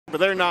but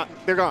they're not.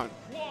 They're gone.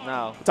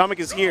 No. Atomic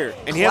is here,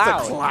 and he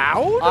has a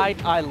cloud?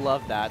 I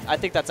love that. I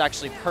think that's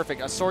actually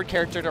perfect. A sword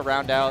character to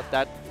round out,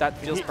 that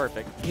feels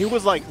perfect. He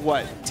was like,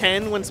 what,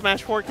 10 when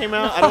Smash 4 came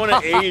out? I don't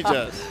want to age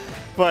us.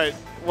 But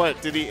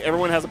what,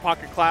 everyone has a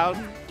pocket cloud?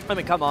 I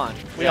mean, come on.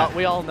 We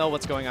all know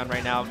what's going on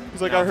right now.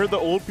 He's like, I heard the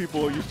old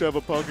people used to have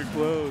a pocket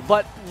cloud.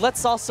 But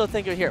let's also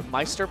think of here.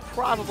 Meister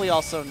probably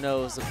also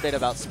knows a bit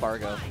about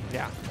Spargo.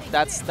 Yeah.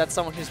 That's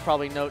someone who's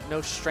probably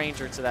no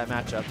stranger to that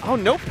matchup. Oh,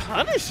 no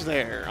punish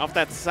there off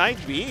that side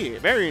B.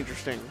 Very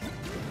interesting.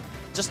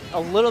 Just a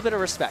little bit of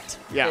respect.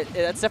 Yeah.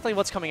 That's definitely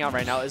what's coming out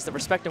right now is the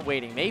respect of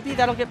waiting. Maybe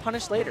that'll get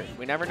punished later.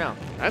 We never know.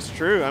 That's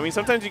true. I mean,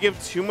 sometimes you give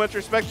too much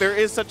respect. There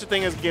is such a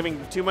thing as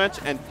giving too much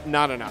and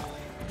not enough.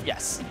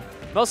 Yes.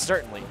 Most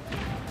certainly.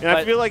 And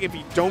I feel like if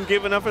you don't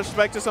give enough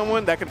respect to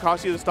someone, that could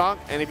cost you the stock.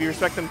 And if you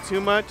respect them too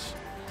much,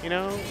 you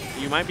know,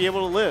 you might be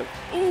able to live.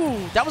 Ooh,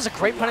 that was a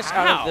great punish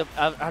out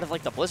of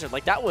like the Blizzard.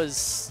 Like that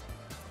was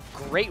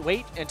great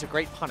weight into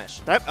great punish.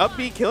 That up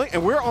B killing,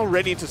 and we're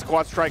already into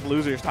Squad Strike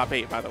losers top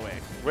 8, by the way.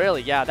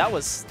 Really? Yeah, that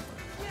was.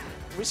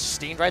 We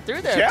steamed right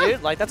through there,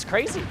 dude. Like that's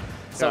crazy.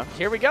 So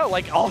here we go,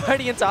 like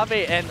already in top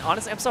 8, and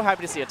honestly, I'm so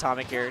happy to see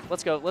Atomic here.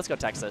 Let's go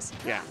Texas.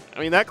 Yeah, I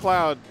mean that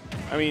cloud.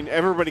 I mean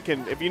everybody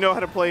can, if you know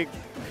how to play.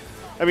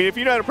 I mean if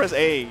you know how to press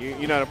A,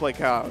 you know how to play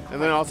cloud,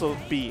 and then also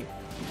B,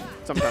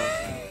 sometimes.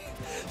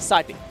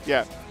 Side B.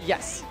 Yeah.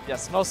 Yes,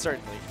 most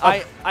certainly.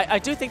 Oh. I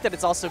do think that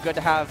it's also good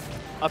to have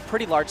a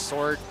pretty large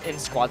sword in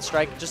Squad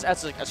Strike just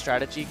as a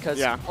strategy,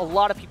 because a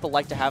lot of people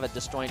like to have it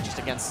disjoint just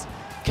against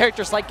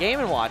characters like Game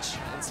 & Watch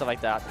and stuff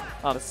like that.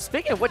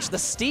 Speaking of which, the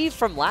Steve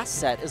from last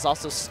set is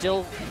also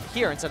still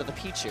here instead of the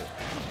Pichu.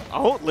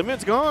 Oh,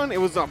 limit's gone.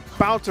 It was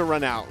about to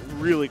run out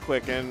really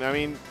quick, and I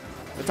mean,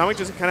 Atomic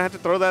just kind of had to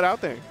throw that out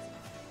there.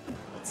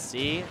 Let's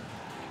see.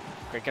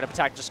 Great get up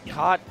attack, just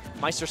caught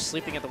Meister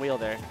sleeping at the wheel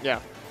there. Yeah.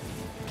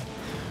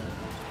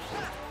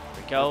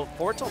 There we go.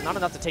 Forward tilt, not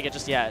enough to take it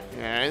just yet.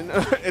 Yeah, and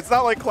it's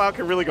not like Cloud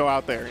can really go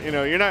out there. You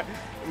know, you're not.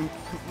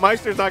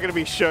 Meister's not going to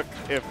be shook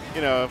if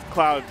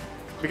Cloud.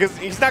 Because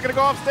he's not going to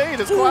go off stage.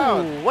 It's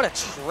Cloud. Ooh, what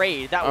a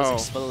trade. That was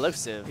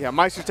explosive. Yeah,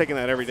 Meister's taking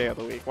that every day of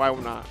the week. Why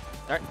not? All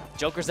right,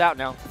 Joker's out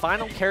now.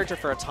 Final character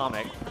for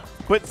Atomic.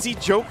 But see,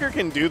 Joker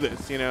can do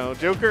this, you know.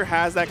 Joker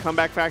has that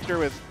comeback factor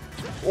with...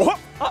 What?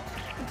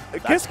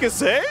 Qu'est-ce que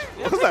c'est?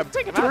 What was that,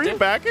 3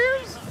 back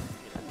airs?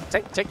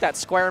 Take that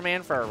square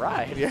man for a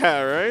ride.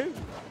 Yeah, right?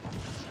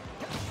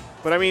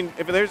 But I mean,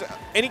 if there's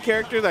any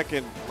character that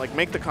can like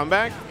make the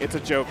comeback, it's a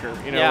Joker.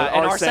 You know, yeah,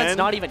 and Arsene's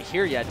not even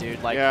here yet,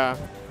 dude. Like, yeah.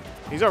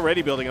 He's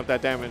already building up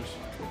that damage.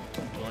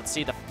 Let's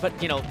see.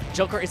 But, you know,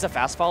 Joker is a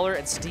fast faller,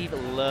 and Steve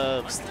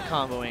loves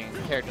comboing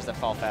characters that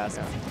fall fast.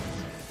 Yeah.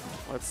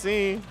 Let's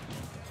see.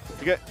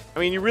 I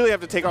mean, you really have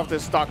to take off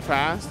this stock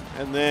fast,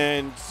 and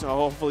then so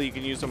hopefully you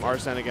can use some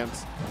Arsene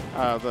against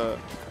the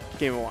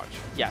Game & Watch.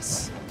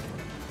 Yes.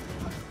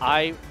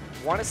 I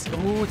want to see.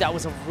 Ooh, that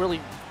was a really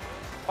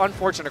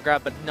unfortunate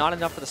grab, but not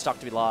enough for the stock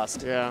to be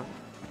lost. Yeah.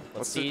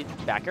 Let's see.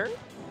 Backer?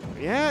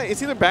 Yeah,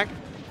 it's either back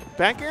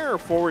air or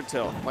forward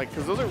tilt, like,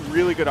 because those are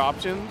really good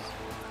options.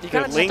 You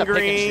kind of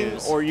lingering,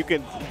 or you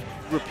can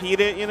repeat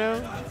it, you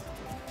know.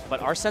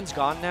 But Arsene's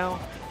gone now.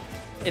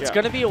 It's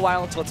going to be a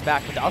while until it's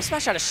back. But the up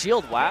smash out of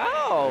shield.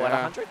 Wow, at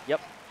 100.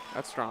 Yep.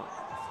 That's strong.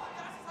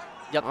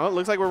 Yep. Oh, it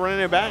looks like we're running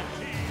it back.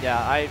 Yeah,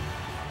 I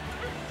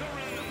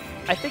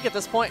think at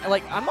this point,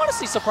 like, I'm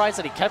honestly surprised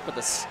that he kept with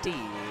the Steve.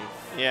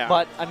 Yeah.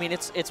 But I mean,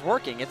 it's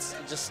working. It's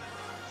just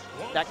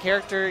that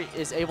character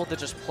is able to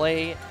just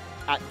play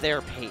at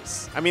their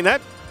pace. I mean,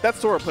 that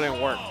Sora put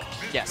in work.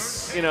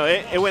 Yes. You know,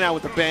 it went out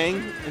with a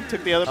bang and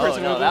took the other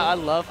person with it. I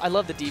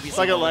love the DB. It's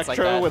like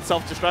Electro like with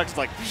self-destruct.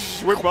 Like,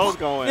 we're both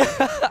going.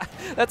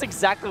 That's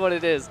exactly what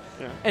it is.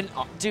 Yeah. And,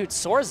 dude,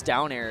 Sora's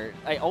down air,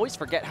 I always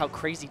forget how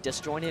crazy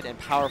disjointed and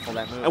powerful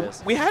that move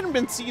is. We hadn't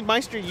been seeing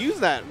Meister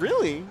use that,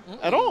 really,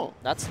 at all.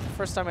 That's the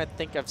first time I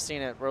think I've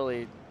seen it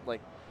really,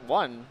 like,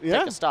 1,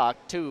 take a stock,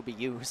 2, be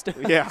used.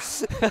 Yeah.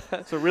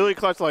 So really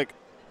clutch, like,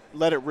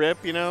 let it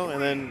rip, you know,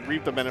 and then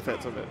reap the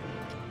benefits of it.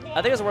 I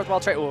think it was a worthwhile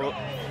trade. Ooh.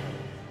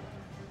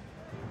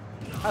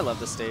 I love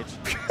this stage.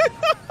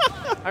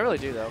 I really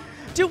do, though.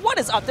 Dude, what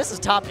is up? This is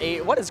top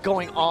 8. What is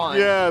going on?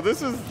 Yeah,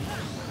 this is...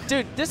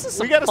 Dude, this is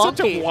some We got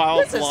funky, such a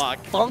wild this block.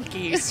 Is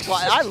funky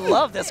squad. I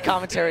love this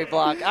commentary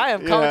block. I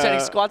am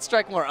commentating Squad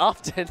Strike more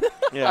often.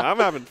 Yeah, I'm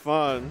having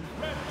fun.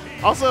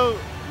 Also,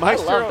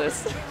 Meister... I love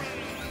this.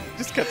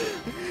 Just cut it.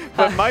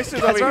 But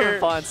Meister's over here...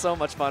 Fun. So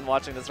much fun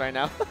watching this right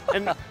now.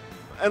 And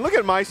look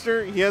at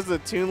Meister. He has the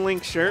Toon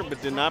Link shirt,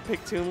 but did not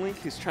pick Toon Link.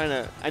 He's trying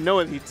to... I know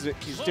what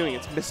he's doing.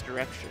 It's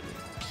misdirection.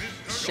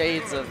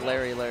 Shades of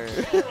Larry.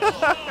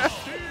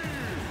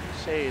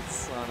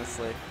 Shades,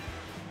 honestly.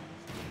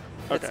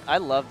 Okay. I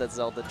love that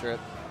Zelda drip.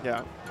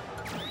 Yeah.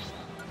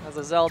 As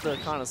a Zelda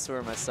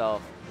connoisseur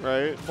myself.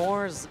 Right.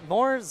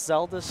 More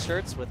Zelda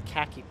shirts with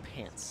khaki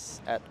pants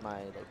at my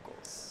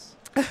locals.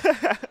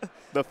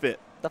 The fit.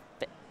 The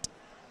fit.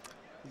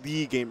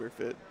 The gamer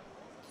fit.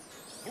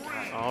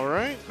 All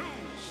right.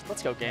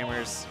 Let's go,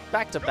 gamers.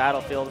 Back to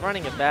Battlefield,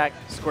 running it back.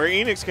 Square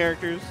Enix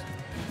characters.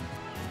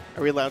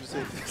 Are we allowed to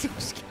say this? I'm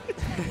just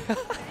kidding.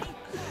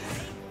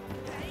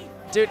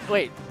 Dude,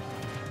 wait.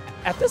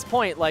 At this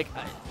point, like,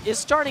 is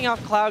starting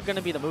off Cloud going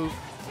to be the move?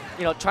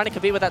 You know, trying to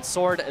compete with that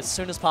sword as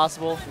soon as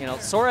possible. You know,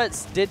 Sora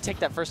did take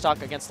that first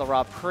stock against the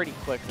Rob pretty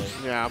quickly.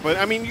 Yeah, but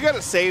I mean, you got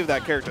to save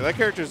that character. That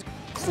character's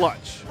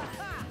clutch.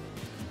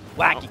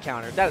 Wacky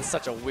counter. That is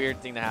such a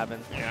weird thing to happen.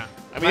 Yeah.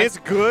 I mean, it's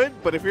good,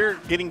 but if you're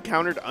getting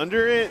countered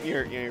under it,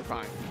 you're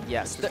fine.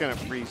 Yes. It's going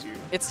to freeze you.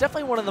 It's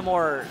definitely one of the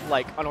more,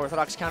 like,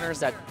 unorthodox counters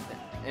that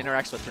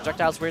interacts with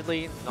projectiles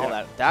weirdly and all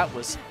that. That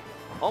was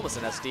almost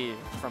an SD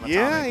from Atomic.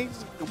 Yeah, he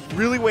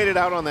really waited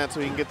out on that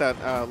so he can get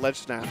that ledge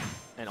snap.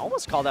 And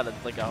almost called out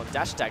like a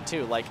dash attack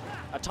too. Like,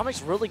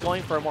 Atomic's really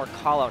going for a more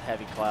call-out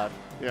heavy Cloud.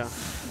 Yeah.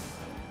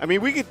 I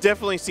mean, we could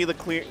definitely see the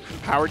clear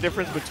power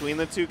difference between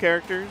the two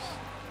characters.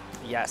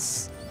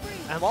 Yes.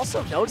 I'm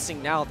also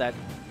noticing now that,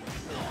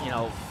 you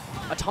know,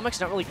 Atomic's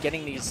not really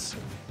getting these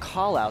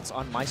call-outs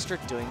on Meister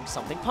doing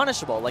something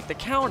punishable, like the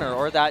counter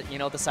or that, you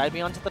know, the side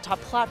B onto the top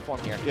platform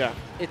here. Yeah.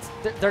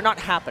 They're not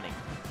happening.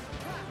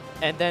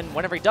 And then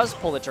whenever he does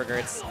pull the trigger,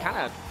 it's kind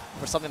of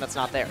for something that's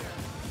not there.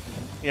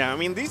 Yeah, I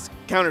mean, these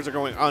counters are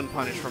going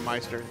unpunished from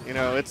Meister. You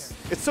know, it's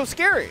so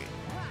scary.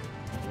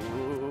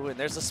 Ooh, and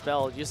there's a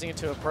spell, using it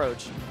to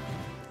approach.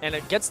 And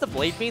against the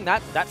Blade Beam,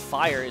 that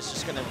fire is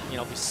just going to, you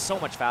know, be so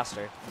much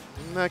faster.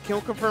 And that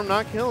kill confirm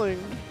not killing.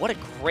 What a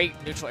great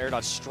neutral air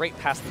dodge straight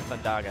past the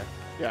Thundaga.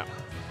 Yeah.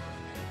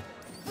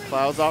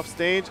 Cloud's off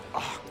stage.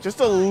 Oh, just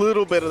a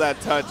little bit of that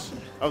touch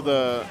of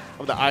the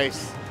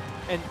ice.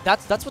 And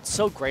that's what's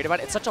so great about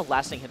it. It's such a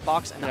lasting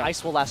hitbox, and the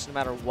ice will last no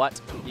matter what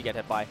you get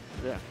hit by.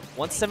 Yeah.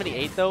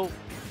 178 though,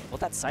 will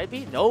that side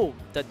B? No,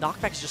 the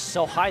knockback's just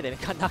so high that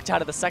it got knocked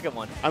out of the second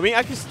one. I mean,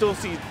 I can still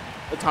see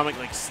Atomic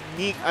like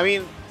sneak. I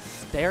mean,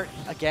 there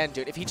again,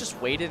 dude. If he just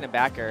waited and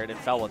back aired and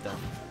fell with them.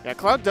 Yeah,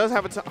 Cloud does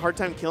have a hard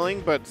time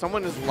killing, but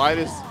someone as light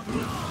as.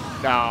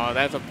 No,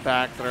 that's a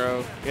back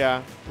throw.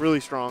 Yeah, really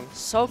strong.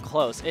 So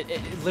close.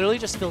 It literally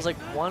just feels like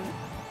one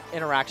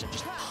interaction.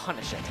 Just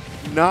punish it.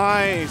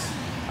 Nice.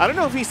 I don't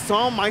know if he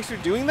saw Meister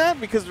doing that,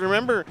 because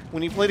remember,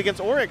 when he played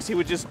against Oryx, he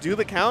would just do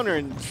the counter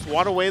and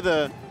swat away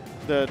the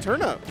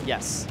turn-up.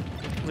 Yes.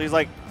 So he's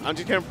like, I'm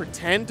just going to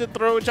pretend to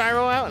throw a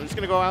gyro out. I'm just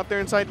going to go out there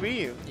inside B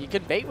you. You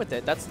can bait with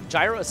it.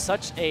 Gyro is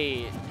such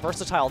a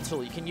versatile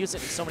tool. You can use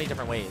it in so many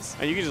different ways.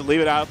 And you can just leave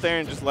it out there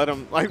and just let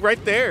him, like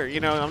right there, you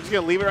know, I'm just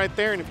going to leave it right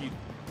there, and if you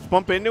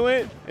bump into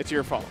it, it's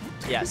your fault.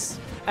 Yes.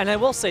 And I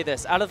will say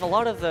this, out of a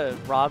lot of the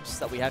Robs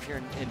that we have here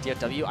in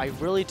DFW, I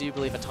really do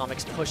believe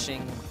Atomic's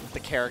pushing the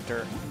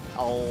character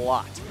a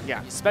lot.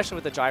 Yeah. Especially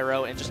with the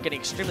gyro and just getting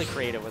extremely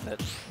creative with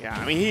it. Yeah,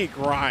 I mean, he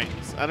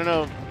grinds. I don't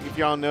know if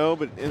y'all know,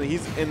 but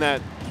he's in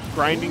that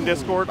grinding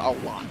Discord a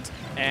lot.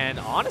 And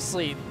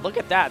honestly, look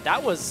at that.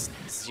 That was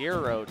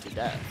 0 to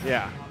death.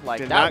 Yeah. Like,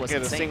 Did that not was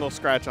get insane. a single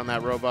scratch on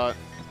that robot.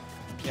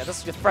 Yeah,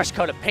 this is a fresh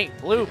coat of paint.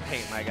 Blue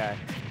paint, my guy.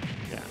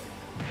 Yeah.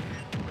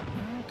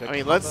 Good I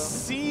mean, combo. let's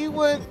see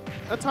what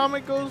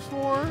Atomic goes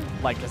for.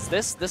 Like,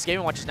 this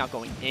Game & Watch is now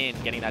going in,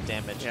 getting that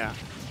damage. Yeah.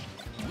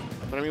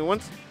 But I mean,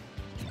 once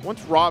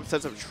Rob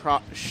sets up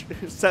shop.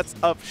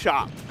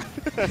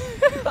 But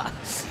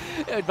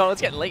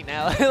it's getting late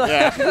now.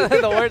 Yeah.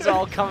 The words are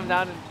all coming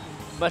down and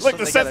mush Look,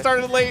 the together. set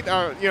started late.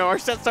 You know, our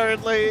set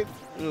started late.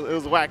 It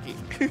was wacky.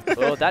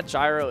 Oh, that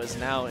gyro is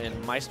now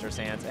in Meister's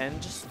hands,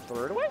 and just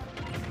threw it away.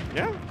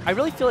 Yeah. I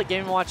really feel like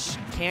Game & Watch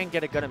can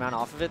get a good amount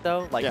off of it,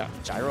 though. Like, yeah.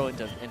 gyro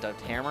into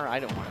hammer, I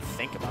don't want to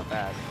think about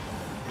that.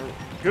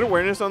 Good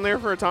awareness on there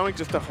for Atomic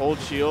just to hold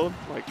shield.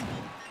 Like,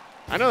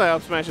 I know that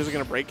up smash isn't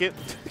going to break it,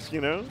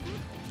 you know?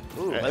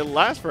 Ooh, it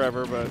lasts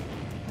forever, but...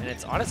 And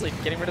it's honestly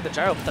getting rid of the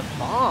gyro, but the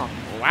bomb.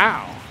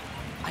 Wow.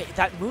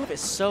 That move is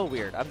so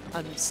weird.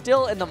 I'm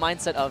still in the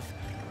mindset of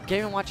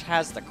Game & Watch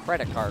has the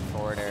credit card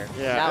for it.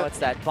 Yeah. Now it's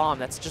that bomb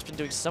that's just been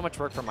doing so much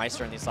work for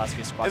Meister in these last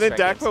few squad And then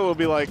strikers. Dakpo will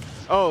be like,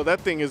 oh,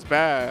 that thing is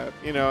bad,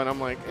 you know? And I'm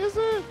like, is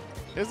it?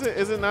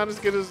 Is it not as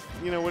good as,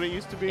 you know, what it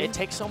used to be? It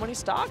takes so many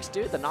stocks,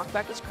 dude. The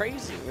knockback is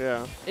crazy.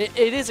 Yeah. It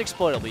is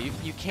exploitable.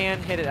 You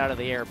can hit it out of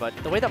the air, but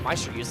the way that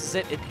Meister uses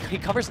it, he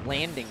covers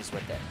landings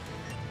with it.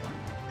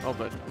 Oh,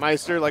 but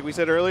Meister, like we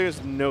said earlier,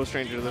 is no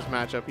stranger to this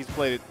matchup. He's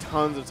played it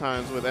tons of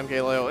times with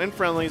MKLeo in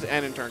friendlies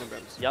and in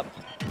tournaments. Yep.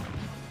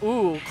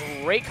 Ooh,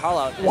 great call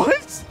out.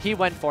 What? He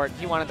went for it.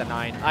 He wanted the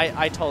 9.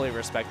 I totally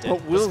respect it.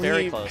 But will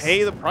very he close.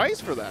 pay the price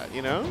for that,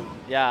 you know?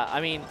 Yeah, I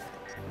mean,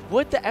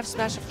 would the F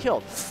smash have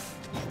killed?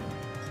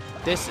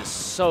 This is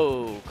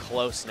so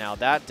close now.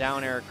 That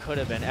down air could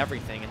have been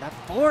everything, and that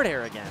forward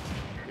air again.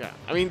 Yeah,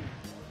 I mean,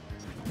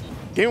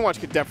 Game &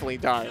 Watch could definitely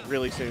die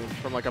really soon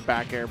from like a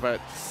back air,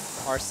 but...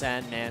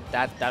 Arsene, man,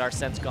 that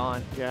Arsene's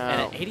gone. Yeah.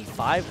 And at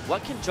 85,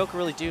 what can Joker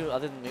really do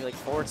other than maybe like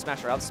forward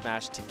smash or out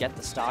smash to get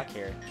the stock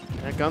here?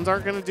 Yeah, guns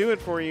aren't going to do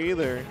it for you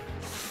either.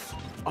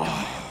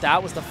 Oh,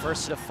 that was the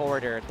first hit of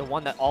forward air, the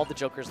one that all the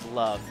Jokers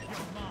love.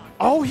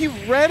 Oh, he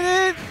read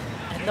it?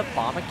 And the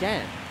bomb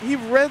again. He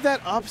read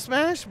that up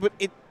smash, but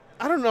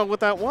I don't know what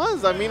that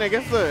was. I mean, I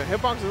guess the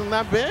hitbox isn't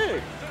that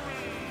big.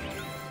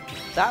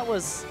 That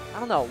was, I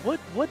don't know,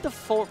 would the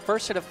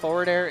first hit of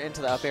forward air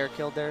into the up air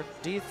killed there,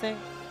 do you think?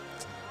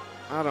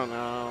 I don't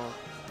know.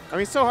 I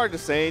mean, it's so hard to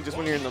say just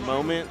when you're in the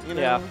moment, you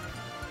know? Yeah.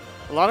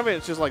 A lot of it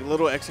is just like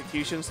little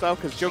execution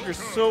stuff because Joker's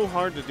so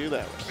hard to do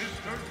that with.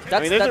 That's, I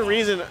mean, there's a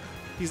reason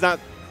he's not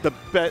the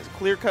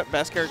clear-cut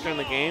best character in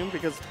the game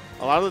because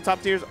a lot of the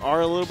top tiers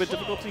are a little bit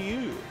difficult to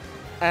use.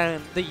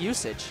 And the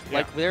usage. Yeah.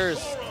 Like,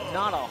 there's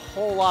not a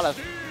whole lot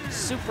of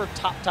super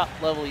top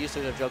level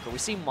usage of Joker. We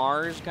see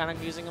Mars kind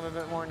of using him a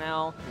bit more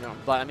now. Yeah.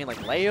 But, I mean,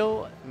 like,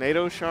 Leo.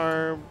 NATO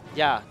Sharp.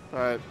 Yeah.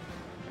 But,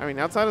 I mean,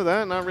 outside of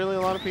that, not really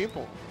a lot of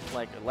people.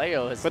 Like,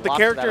 Leo is. But the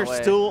character is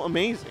still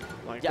amazing.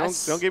 Like,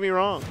 yes. don't get me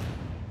wrong.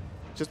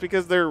 Just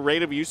because their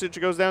rate of usage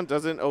goes down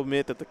doesn't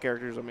omit that the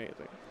character is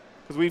amazing.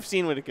 Because we've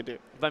seen what it could do.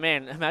 But,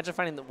 man, imagine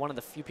finding one of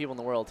the few people in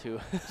the world who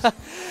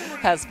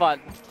has fought.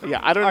 Yeah,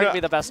 I don't know.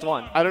 Arguably the best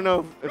one. I don't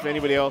know if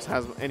anybody else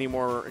has any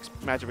more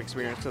matchup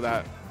experience to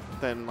that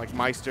than, like,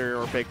 Meister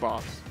or Big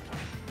Boss.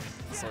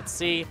 So let's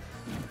see.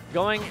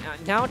 Going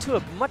now to a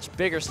much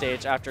bigger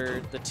stage after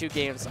the 2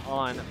 games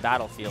on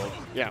Battlefield.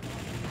 Yeah.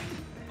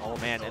 Oh,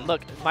 man. And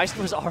look,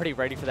 Meister was already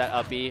ready for that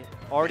up B,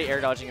 already air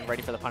dodging and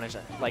ready for the punish,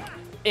 like,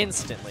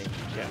 instantly.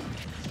 Yeah.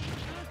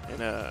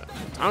 And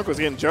Tonk was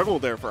getting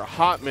juggled there for a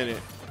hot minute.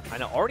 I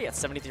know, already at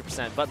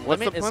 73%, but What's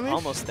limit the is punish?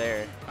 almost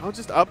there. I'll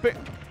just up it.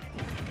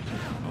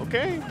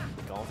 Okay.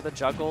 Going for the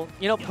juggle.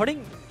 You know,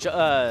 putting,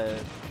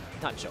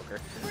 not Joker,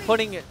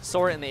 putting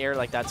Sora in the air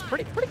like that's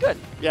pretty good.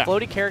 Yeah.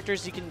 Floaty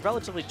characters, you can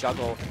relatively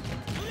juggle.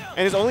 And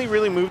his only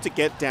really move to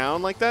get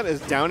down like that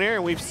is down air,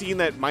 and we've seen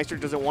that Meister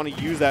doesn't want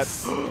to use that.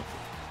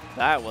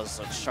 That was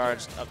a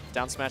charged up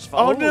down smash.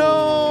 Oh,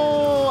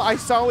 no! I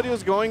saw what he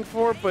was going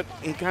for, but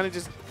he kind of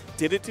just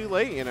did it too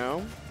late, you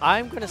know?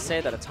 I'm going to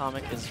say that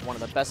Atomic is one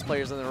of the best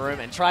players in the room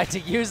and tried to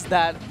use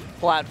that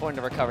platform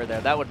to recover there.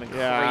 That would have been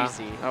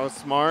crazy. That was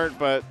smart,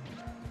 but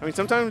I mean,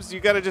 sometimes you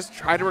got to just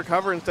try to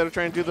recover instead of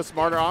trying to do the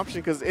smarter option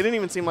because it didn't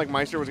even seem like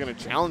Meister was going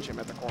to challenge him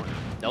at the corner.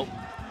 Nope.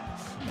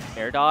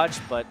 Air dodge,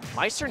 but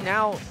Meister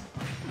now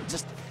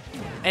just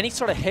any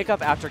sort of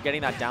hiccup after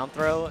getting that down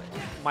throw,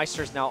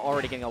 Meister's now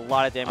already getting a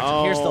lot of damage.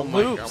 Oh, Here's the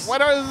my moves. God.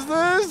 What is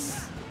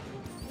this?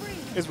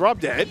 Is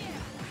Rob dead?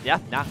 Yeah,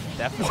 nah,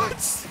 definitely.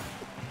 What?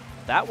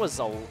 That was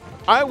a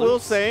I will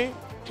say,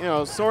 you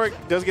know, Sora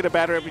does get a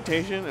bad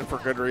reputation, and for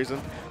good reason.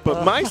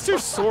 But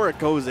Meister's Sora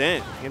goes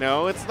in, you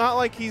know? It's not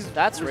like he's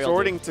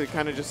resorting to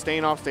kind of just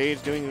staying off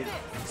stage, doing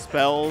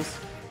spells.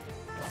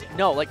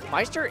 No, like,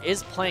 Meister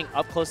is playing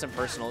up close and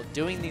personal,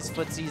 doing these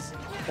footsies,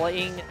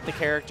 playing the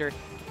character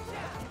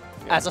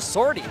as a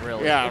sortie,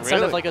 really,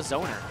 instead of like a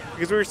zoner.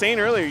 Because we were saying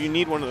earlier, you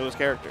need one of those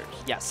characters.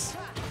 Yes.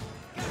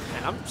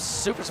 And I'm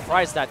super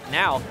surprised that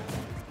now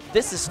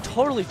this is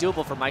totally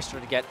doable for Meister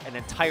to get an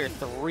entire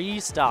 3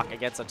 stock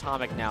against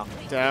Atomic now.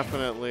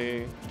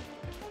 Definitely.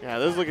 Yeah,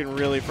 this is looking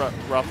really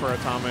rough for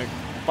Atomic.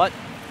 But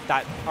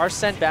that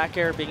Arsene back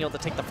air being able to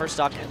take the first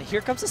stock, and here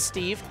comes a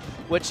Steve,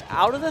 which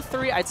out of the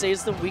 3, I'd say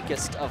is the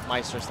weakest of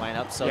Meister's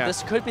lineup. So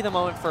this could be the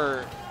moment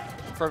for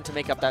him to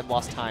make up that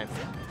lost time.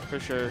 For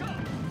sure.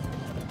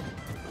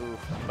 Ooh.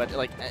 But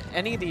like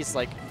any of these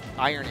like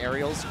iron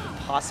aerials could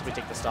possibly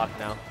take the stock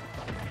now.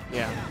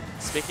 Yeah.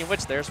 Speaking of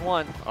which, there's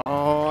one.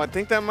 Oh, I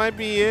think that might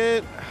be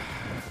it.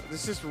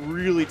 This is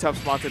really tough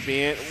spot to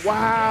be in.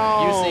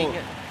 Wow. Using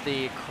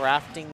the crafting